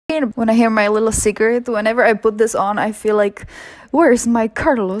When I hear my little secret, whenever I put this on, I feel like, where's my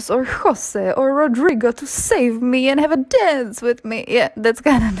Carlos or Jose or Rodrigo to save me and have a dance with me? Yeah, that's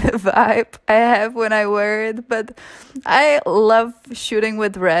kind of the vibe I have when I wear it. But I love shooting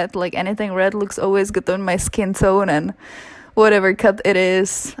with red. Like anything red looks always good on my skin tone, and whatever cut it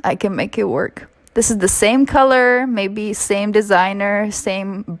is, I can make it work. This is the same color, maybe same designer,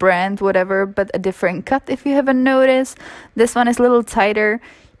 same brand, whatever, but a different cut if you haven't noticed. This one is a little tighter.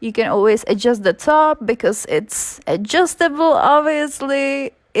 You can always adjust the top because it's adjustable,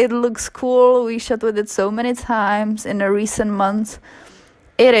 obviously. It looks cool. We shot with it so many times in the recent months.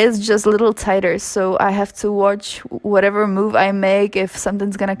 It is just a little tighter, so I have to watch whatever move I make if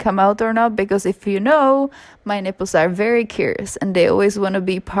something's gonna come out or not, because if you know, my nipples are very curious and they always want to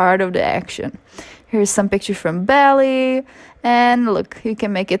be part of the action. Here's some pictures from Bali, and look, you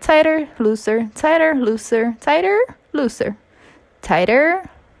can make it tighter, looser, tighter, looser, tighter, looser, tighter,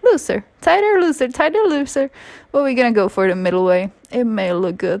 looser, tighter, looser, tighter, looser. But we're gonna go for the middle way. It may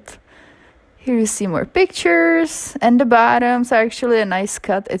look good. Here you see more pictures, and the bottoms are actually a nice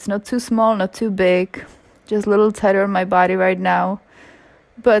cut. It's not too small, not too big, just a little tighter on my body right now.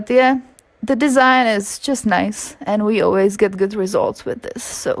 But yeah, the design is just nice, and we always get good results with this,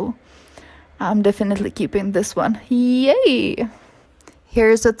 so I'm definitely keeping this one. Yay!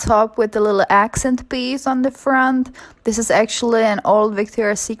 Here's a top with a little accent piece on the front. This is actually an old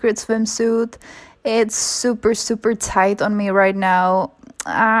Victoria's Secret swimsuit. It's super tight on me right now.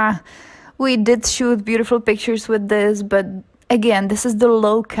 We did shoot beautiful pictures with this, but again, this is the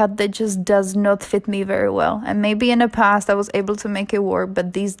low cut that just does not fit me very well. And maybe in the past I was able to make it work,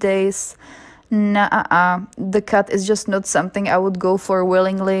 but these days, nah, the cut is just not something I would go for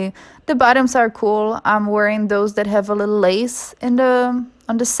willingly. The bottoms are cool. I'm wearing those that have a little lace on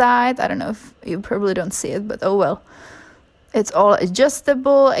the side. I don't know if you probably don't see it, but oh well. It's all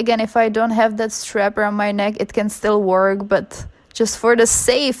adjustable. Again, if I don't have that strap around my neck, it can still work, but just for the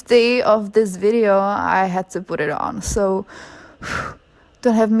safety of this video, I had to put it on. So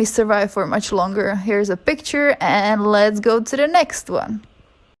don't have me survive for much longer. Here's a picture, and let's go to the next one.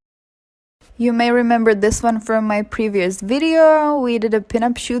 You may remember this one from my previous video. We did a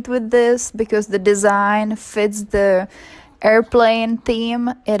pinup shoot with this because the design fits the airplane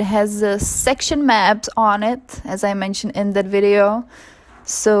theme. It has a section maps on it, as I mentioned in that video.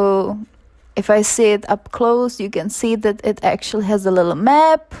 So if I see it up close, you can see that it actually has a little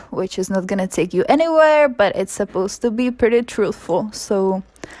map, which is not gonna take you anywhere, but it's supposed to be pretty truthful. So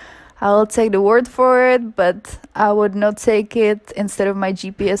I'll take the word for it, but I would not take it instead of my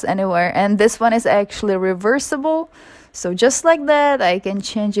GPS anywhere. And this one is actually reversible. So just like that, I can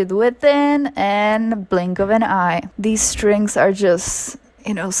change it within and blink of an eye. These strings are just,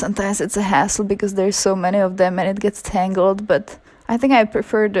 you know, sometimes it's a hassle because there's so many of them and it gets tangled, but I think I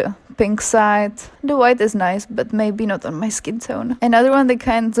prefer the pink side. The white is nice, but maybe not on my skin tone. Another one that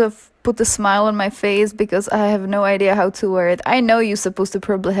kind of put a smile on my face because I have no idea how to wear it. I know you're supposed to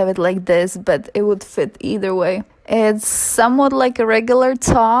probably have it like this, but it would fit either way. It's somewhat like a regular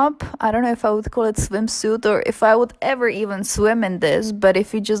top. I don't know if I would call it swimsuit or if I would ever even swim in this, but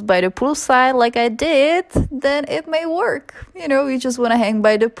if you just by the poolside like I did, then it may work. You know, you just want to hang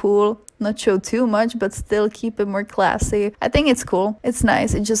by the pool, not show too much, but still keep it more classy. I think it's cool. It's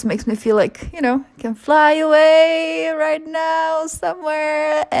nice. It just makes me feel like, you know, I can fly away right now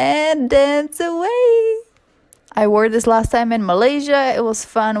somewhere and dance away. I wore this last time in Malaysia. It was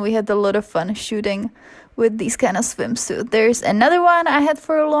fun. We had a lot of fun shooting with these kind of swimsuit. There's another one I had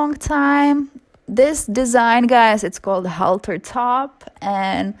for a long time. This design, guys, it's called halter top,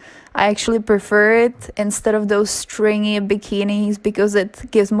 and I actually prefer it instead of those stringy bikinis because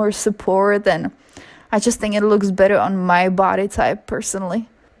it gives more support, and I just think it looks better on my body type personally.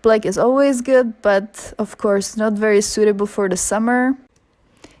 Black is always good, but of course not very suitable for the summer.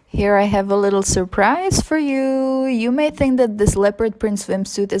 Here I have a little surprise for you. You may think that this leopard print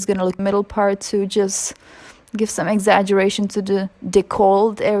swimsuit is gonna look middle part to just give some exaggeration to the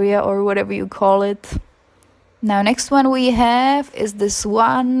décolleté area or whatever you call it. Now next one we have is this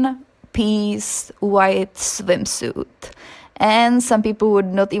one piece white swimsuit. And some people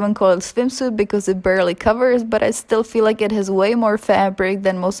would not even call it swimsuit because it barely covers, but I still feel like it has way more fabric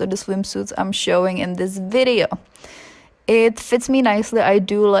than most of the swimsuits I'm showing in this video. It fits me nicely. I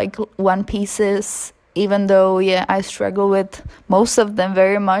do like one pieces, even though, yeah, I struggle with most of them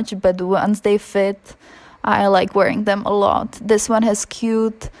very much, but once they fit, I like wearing them a lot. This one has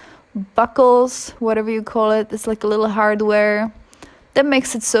cute buckles, whatever you call it. It's like a little hardware that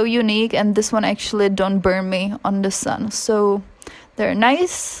makes it so unique, and this one actually don't burn me on the sun, so they're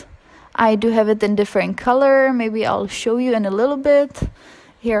nice. I do have it in different color. Maybe I'll show you in a little bit.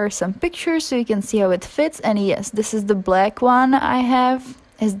 Here are some pictures so you can see how it fits. And yes, this is the black one I have.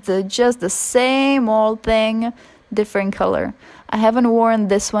 It's just the same old thing, different color. I haven't worn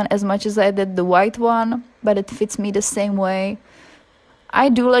this one as much as I did the white one, but it fits me the same way. I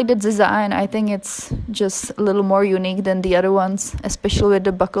do like the design. I think it's just a little more unique than the other ones, especially with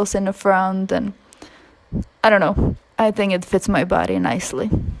the buckles in the front, and I don't know. I think it fits my body nicely.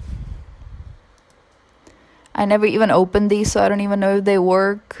 I never even opened these, so I don't even know if they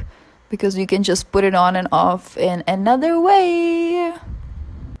work, because you can just put it on and off in another way.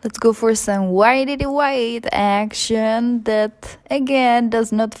 Let's go for some whitey white action that, again,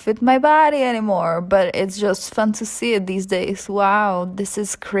 does not fit my body anymore, but it's just fun to see it these days. Wow, this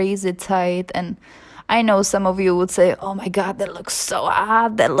is crazy tight, and I know some of you would say, oh my god, that looks so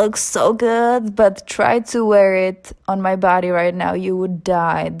hot, that looks so good, but try to wear it on my body right now, you would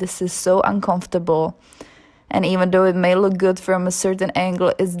die. This is so uncomfortable. And even though it may look good from a certain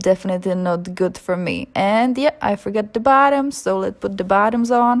angle, it's definitely not good for me. And yeah, I forgot the bottoms, so let's put the bottoms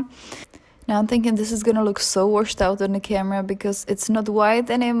on. Now I'm thinking this is gonna look so washed out on the camera because it's not white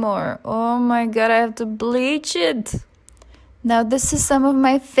anymore. Oh my god, I have to bleach it. Now this is some of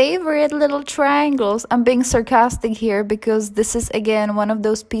my favorite little triangles. I'm being sarcastic here because this is again one of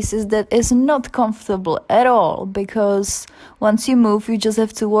those pieces that is not comfortable at all, because once you move you just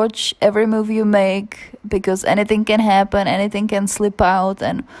have to watch every move you make, because anything can happen, anything can slip out.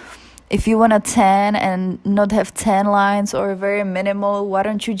 And if you want to tan and not have tan lines or very minimal, why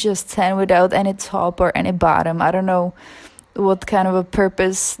don't you just tan without any top or any bottom? I don't know what kind of a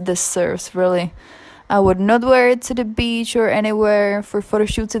purpose this serves, really. I would not wear it to the beach or anywhere. For photo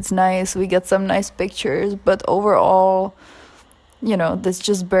shoots it's nice, we get some nice pictures, but overall, you know, this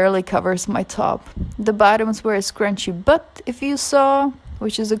just barely covers my top. The bottoms were a scrunchy butt, if you saw,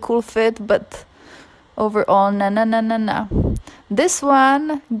 which is a cool fit, but overall, nah. This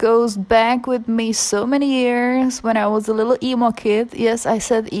one goes back with me so many years when I was a little emo kid. Yes, I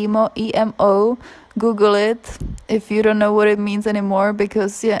said emo, E-M-O. Google it if you don't know what it means anymore,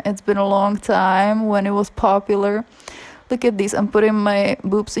 because yeah, it's been a long time when it was popular. Look at these. I'm putting my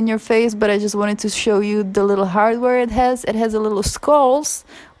boobs in your face, but I just wanted to show you the little hardware it has. It has a little skulls,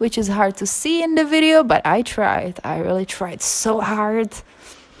 which is hard to see in the video, but I tried. I really tried so hard.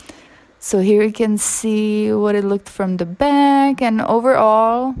 So here you can see what it looked from the back, and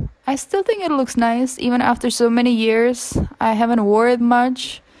overall, I still think it looks nice, even after so many years. I haven't worn it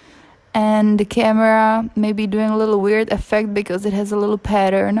much, and the camera may be doing a little weird effect because it has a little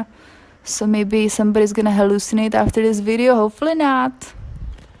pattern. So maybe somebody's gonna hallucinate after this video, hopefully not.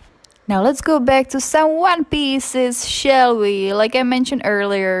 Now let's go back to some one pieces, shall we? Like I mentioned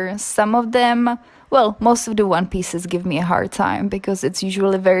earlier, some of them, well, most of the one pieces give me a hard time because it's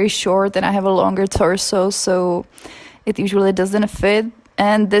usually very short and I have a longer torso, so it usually doesn't fit.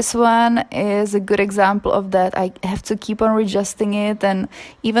 And this one is a good example of that. I have to keep on readjusting it, and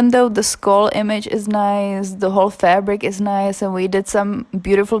even though the skull image is nice, the whole fabric is nice, and we did some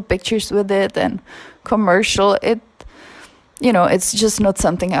beautiful pictures with it and commercial, you know, it's just not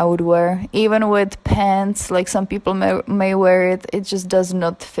something I would wear. Even with pants, like some people may wear it, it just does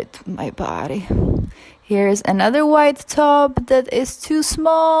not fit my body. Here's another white top that is too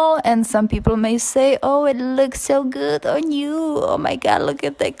small, and some people may say, oh, it looks so good on you. Oh my god, look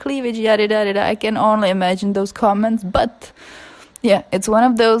at that cleavage, yada yada. I can only imagine those comments, but yeah, it's one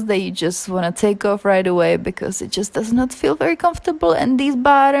of those that you just want to take off right away because it just does not feel very comfortable. And these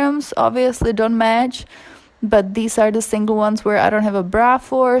bottoms obviously don't match, but these are the single ones where I don't have a bra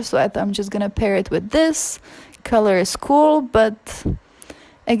for, so I'm just gonna pair it with this. Color is cool, but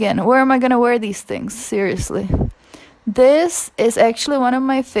again, where am I gonna wear these things? Seriously. This is actually one of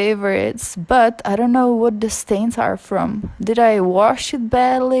my favorites, but I don't know what the stains are from. Did I wash it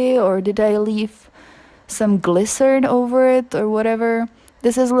badly, or did I leave some glycerin over it or whatever?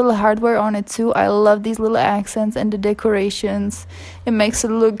 This has a little hardware on it too. I love these little accents and the decorations. It makes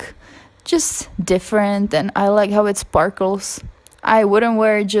it look just different, and I like how it sparkles. I wouldn't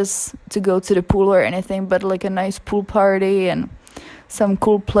wear it just to go to the pool or anything, but like a nice pool party and some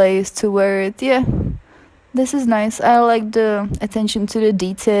cool place to wear it. Yeah, this is nice. I like the attention to the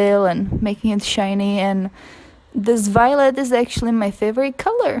detail and making it shiny, and this violet is actually my favorite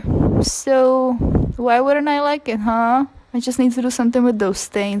color, so why wouldn't I like it, huh? I just need to do something with those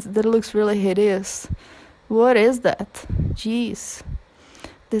stains. That looks really hideous. What is that? Jeez.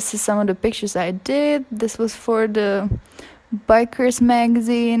 This is some of the pictures I did. This was for the Bikers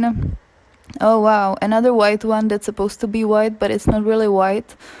magazine. Oh wow, another white one that's supposed to be white, but it's not really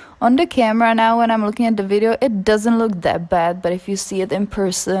white. On the camera now, when I'm looking at the video, it doesn't look that bad, but if you see it in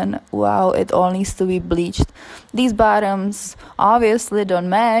person, wow, it all needs to be bleached. These bottoms obviously don't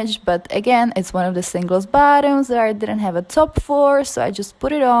match, but again, it's one of the singles bottoms that I didn't have a top for, so I just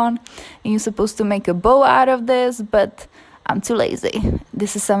put it on. And you're supposed to make a bow out of this, but I'm too lazy.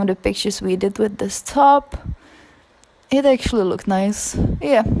 This is some of the pictures we did with this top. It actually looked nice.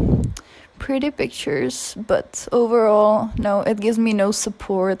 Yeah, pretty pictures, but overall, no, it gives me no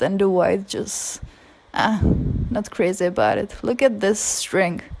support, and the white just, not crazy about it. Look at this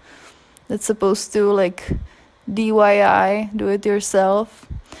string. That's supposed to, like, DIY, do it yourself.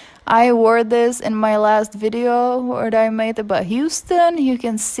 I wore this in my last video that I made about Houston. You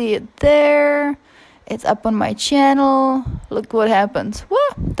can see it there. It's up on my channel. Look what happens. Woo!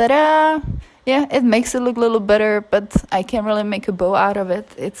 Ta-da! Yeah, it makes it look a little better, but I can't really make a bow out of it.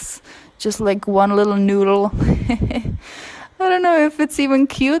 It's just like one little noodle. I don't know if it's even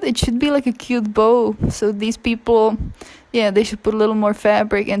cute. It should be like a cute bow. So these people, yeah, they should put a little more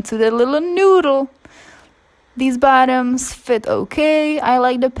fabric into their little noodle. These bottoms fit okay. I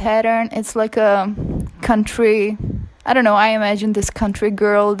like the pattern. It's like a country, I don't know, I imagine this country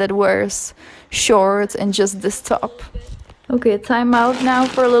girl that wears shorts and just this top. Okay, time out now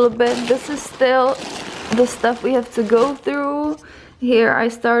for a little bit. This is still the stuff we have to go through. Here I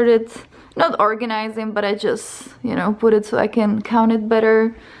started not organizing, but I just, you know, put it so I can count it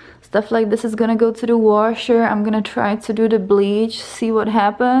better. Stuff like this is gonna go to the washer. I'm gonna try to do the bleach, see what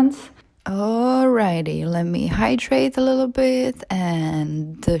happens. Alrighty, let me hydrate a little bit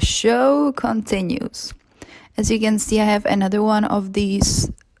and the show continues. As you can see, I have another one of these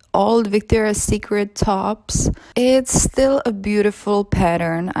old Victoria's Secret tops. It's still a beautiful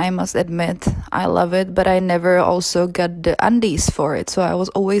pattern, I must admit. I love it, but I never also got the undies for it, so I was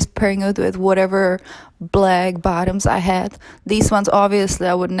always pairing it with whatever black bottoms I had. These ones obviously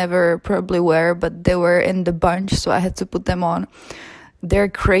I would never probably wear, but they were in the bunch, so I had to put them on. They're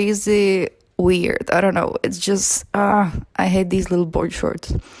crazy weird. I don't know, it's just I hate these little board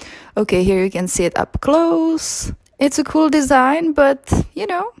shorts. Okay, here you can see it up close. It's a cool design, but, you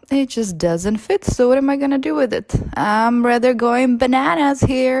know, it just doesn't fit. So what am I gonna do with it? I'm rather going bananas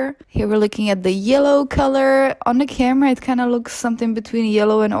here. Here we're looking at the yellow color. On the camera, it kind of looks something between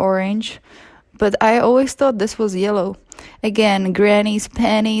yellow and orange. But I always thought this was yellow. Again, granny's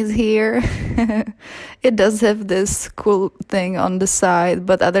panties here. It does have this cool thing on the side,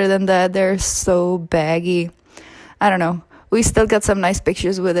 but other than that, they're so baggy. I don't know. We still got some nice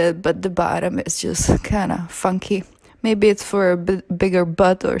pictures with it, but the bottom is just kind of funky. Maybe it's for a bigger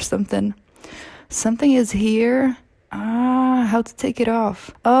butt or something. Something is here. How to take it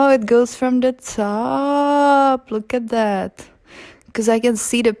off? Oh, it goes from the top. Look at that. Because I can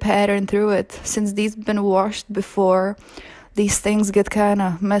see the pattern through it. Since these been washed before, these things get kind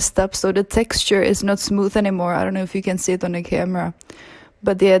of messed up, so the texture is not smooth anymore. I don't know if you can see it on the camera.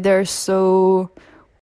 But yeah, they're so